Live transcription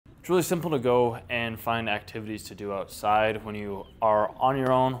really simple to go and find activities to do outside when you are on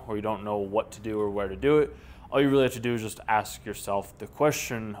your own or you don't know what to do or where to do it. All you really have to do is just ask yourself the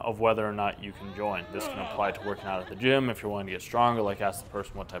question of whether or not you can join. This can apply to working out at the gym if you're wanting to get stronger, like ask the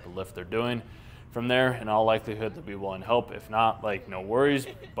person what type of lift they're doing. From there, in all likelihood, they'll be willing to help. If not, like, no worries,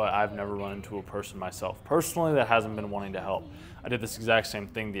 but I've never run into a person myself personally that hasn't been wanting to help. I did this exact same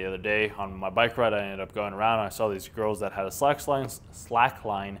thing the other day on my bike ride. I ended up going around and I saw these girls that had a slack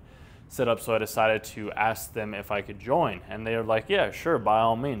line set up, so I decided to ask them if I could join, and they were like, yeah, sure, by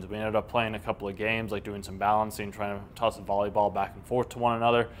all means. We ended up playing a couple of games, like doing some balancing, trying to toss a volleyball back and forth to one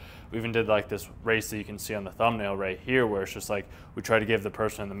another. We even did like this race that you can see on the thumbnail right here, where it's just like we try to give the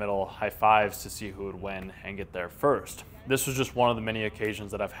person in the middle high fives to see who would win and get there first. This was just one of the many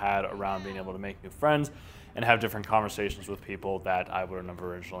occasions that I've had around being able to make new friends and have different conversations with people that I wouldn't have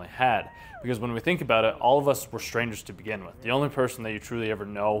originally had. Because when we think about it, all of us were strangers to begin with. The only person that you truly ever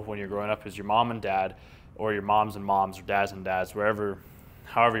know when you're growing up is your mom and dad, or your moms and moms, or dads and dads, however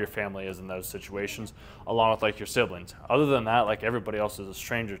your family is in those situations, along with like your siblings. Other than that, like everybody else is a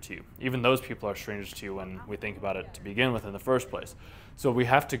stranger to you. Even those people are strangers to you when we think about it to begin with in the first place. So we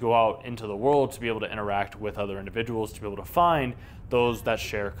have to go out into the world to be able to interact with other individuals, to be able to find those that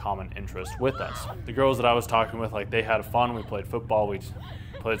share common interests with us. The girls that I was talking with, like they had fun. We played football. We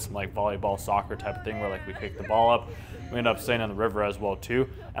played some like volleyball, soccer type of thing where like we kicked the ball up. We ended up staying on the river as well too.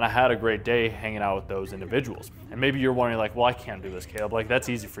 And I had a great day hanging out with those individuals. And maybe you're wondering like, well, I can't do this, Caleb. Like that's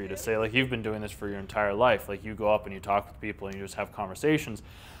easy for you to say. Like you've been doing this for your entire life. Like you go up and you talk with people and you just have conversations.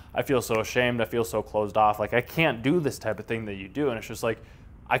 I feel so ashamed. I feel so closed off. Like I can't do this type of thing that you do. And it's just like,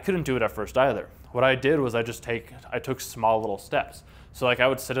 I couldn't do it at first either. What I did was I took small little steps. So like I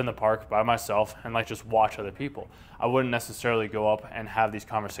would sit in the park by myself and like just watch other people. I wouldn't necessarily go up and have these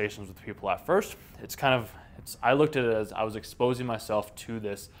conversations with people at first. I looked at it as I was exposing myself to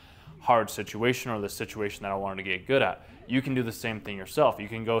this hard situation or the situation that I wanted to get good at. You can do the same thing yourself. You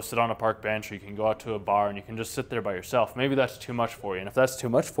can go sit on a park bench, or you can go out to a bar and you can just sit there by yourself. Maybe that's too much for you. And if that's too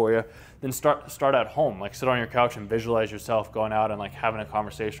much for you, then start at home. Like sit on your couch and visualize yourself going out and like having a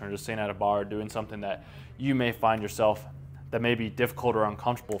conversation, or just sitting at a bar, doing something that you may find yourself that may be difficult or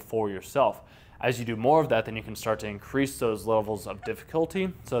uncomfortable for yourself. As you do more of that, then you can start to increase those levels of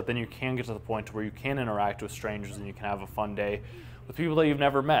difficulty, so that then you can get to the point where you can interact with strangers and you can have a fun day with people that you've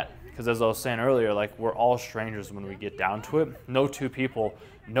never met. Because as I was saying earlier, like we're all strangers when we get down to it. No two people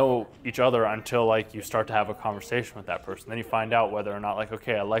know each other until like you start to have a conversation with that person. Then you find out whether or not like,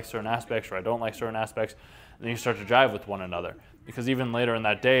 okay, I like certain aspects or I don't like certain aspects. And then you start to jive with one another. Because even later in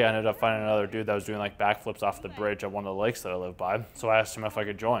that day, I ended up finding another dude that was doing like backflips off the bridge at one of the lakes that I live by. So I asked him if I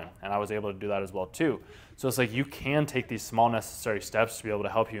could join, and I was able to do that as well too. So it's like you can take these small necessary steps to be able to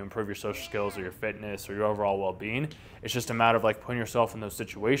help you improve your social skills or your fitness or your overall well-being. It's just a matter of like putting yourself in those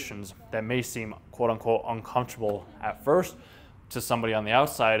situations that may seem quote unquote uncomfortable at first to somebody on the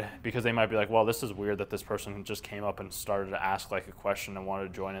outside, because they might be like, well, this is weird that this person just came up and started to ask like a question and wanted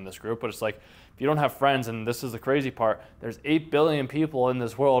to join in this group. But it's like, if you don't have friends, and this is the crazy part, there's 8 billion people in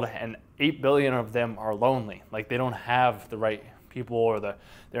this world and 8 billion of them are lonely. Like they don't have the right people, or they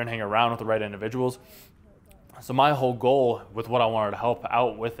don't hang around with the right individuals. So my whole goal with what I wanted to help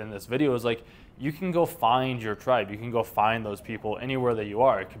out with in this video is like, you can go find your tribe. You can go find those people anywhere that you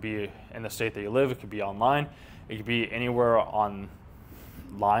are. It could be in the state that you live. It could be online. It could be anywhere online,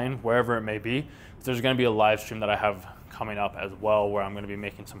 wherever it may be. There's going to be a live stream that I have coming up as well, where I'm going to be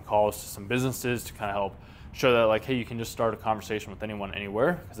making some calls to some businesses to kind of help show that like, hey, you can just start a conversation with anyone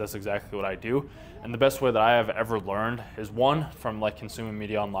anywhere, because that's exactly what I do. And the best way that I have ever learned is, one, from like consuming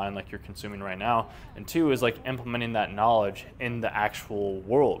media online like you're consuming right now, and two is like implementing that knowledge in the actual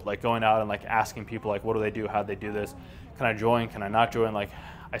world, like going out and like asking people like, what do they do, how do they do this, can I join, can I not join, like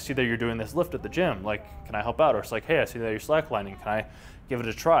I see that you're doing this lift at the gym, like can I help out? Or it's like, hey, I see that you're slacklining, can I give it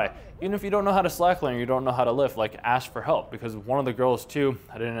a try? Even if you don't know how to slackline or you don't know how to lift, like ask for help. Because one of the girls too,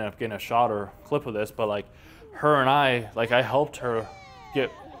 I didn't end up getting a shot or clip of this, but like her and I helped her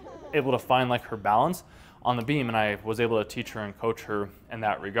get able to find like her balance on the beam, and I was able to teach her and coach her in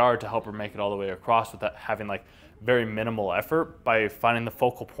that regard to help her make it all the way across without having like very minimal effort, by finding the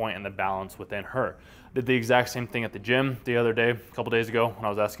focal point and the balance within her. Did the exact same thing at the gym the other day, a couple days ago, when I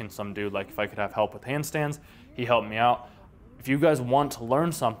was asking some dude like if I could have help with handstands. He helped me out. If you guys want to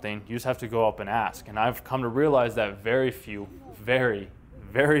learn something, you just have to go up and ask. And I've come to realize that very few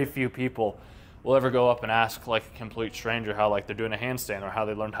people will ever go up and ask like a complete stranger how like they're doing a handstand, or how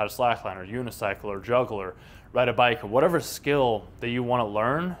they learned how to slackline or unicycle or juggle or ride a bike, or whatever skill that you want to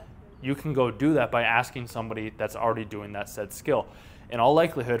learn. You can go do that by asking somebody that's already doing that said skill. In all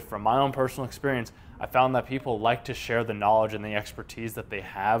likelihood, from my own personal experience, I found that people like to share the knowledge and the expertise that they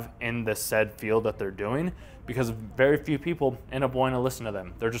have in the said field that they're doing, because very few people end up wanting to listen to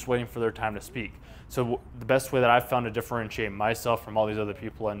them. They're just waiting for their time to speak. So the best way that I've found to differentiate myself from all these other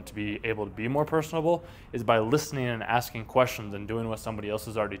people and to be able to be more personable is by listening and asking questions and doing what somebody else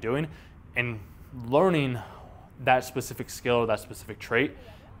is already doing and learning that specific skill or that specific trait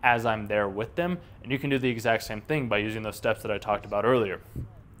as I'm there with them. And you can do the exact same thing by using those steps that I talked about earlier.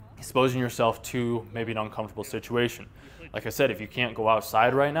 Exposing yourself to maybe an uncomfortable situation. Like I said, if you can't go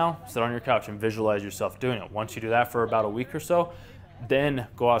outside right now, sit on your couch and visualize yourself doing it. Once you do that for about a week or so, then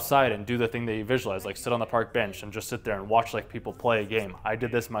go outside and do the thing that you visualize, like sit on the park bench and just sit there and watch like people play a game. I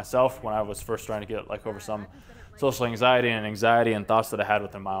did this myself when I was first trying to get like over some social anxiety and thoughts that I had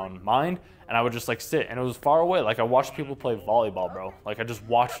within my own mind, and I would just like sit, and it was far away. Like I watched people play volleyball, bro. Like I just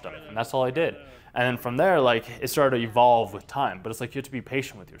watched them, and that's all I did. And then from there, like it started to evolve with time, but it's like you have to be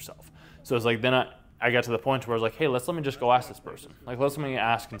patient with yourself. So it's like then I got to the point where I was like, hey, let me just go ask this person. Like let me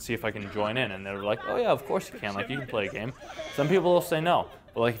ask and see if I can join in. And they were like, oh yeah, of course you can. Like you can play a game. Some people will say no,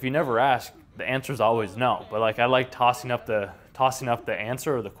 but like if you never ask, the answer is always no. But like I like tossing up the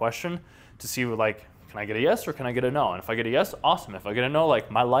answer or the question to see like, can I get a yes or can I get a no? And if I get a yes, awesome. If I get a no, like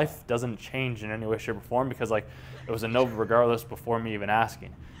my life doesn't change in any way, shape, or form, because like it was a no regardless before me even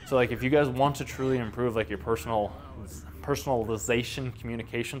asking. So like if you guys want to truly improve like your personalization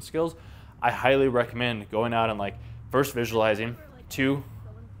communication skills, I highly recommend going out and like first visualizing, 2,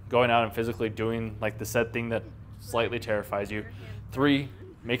 going out and physically doing like the said thing that slightly terrifies you, 3,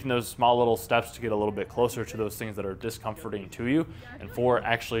 making those small little steps to get a little bit closer to those things that are discomforting to you, and 4,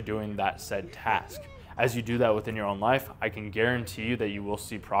 actually doing that said task. As you do that within your own life, I can guarantee you that you will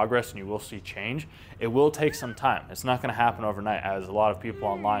see progress and you will see change. It will take some time. It's not going to happen overnight, as a lot of people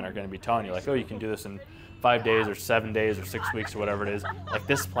online are going to be telling you like, oh, you can do this in 5 days or 7 days or 6 weeks or whatever it is. Like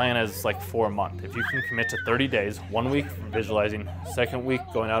this plan is like for a month. If you can commit to 30 days, 1 week visualizing, 2nd week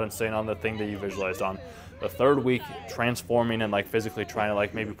going out and staying on the thing that you visualized on, the 3rd week transforming and like physically trying to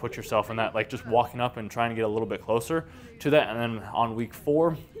like maybe put yourself in that, like just walking up and trying to get a little bit closer to that, and then on week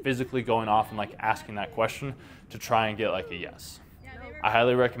 4 physically going off and like asking that question to try and get like a yes. I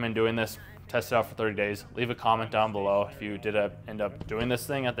highly recommend doing this. Test it out for 30 days. Leave a comment down below if you did end up doing this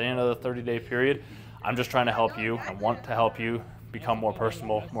thing at the end of the 30-day period. I'm just trying to help you. I want to help you become more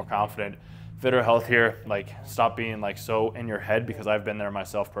personable, more confident, fitter, healthier. Like stop being like so in your head, because I've been there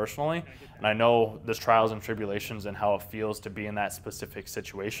myself personally, and I know there's trials and tribulations and how it feels to be in that specific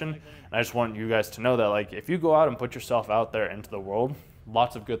situation. And I just want you guys to know that like if you go out and put yourself out there into the world,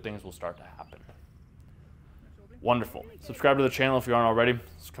 lots of good things will start to happen. Wonderful. Subscribe to the channel if you aren't already.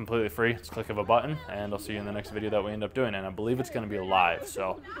 It's completely free. It's a click of a button, and I'll see you in the next video that we end up doing. And I believe it's going to be live,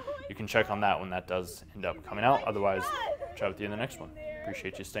 so you can check on that when that does end up coming out. Otherwise, chat with you in the next one.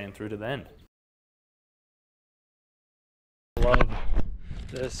 Appreciate you staying through to the end. Love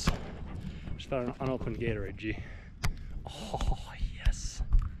this. Just found an unopened Gatorade, G. Oh, yes.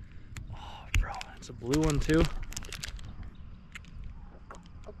 Oh, bro, it's a blue one too.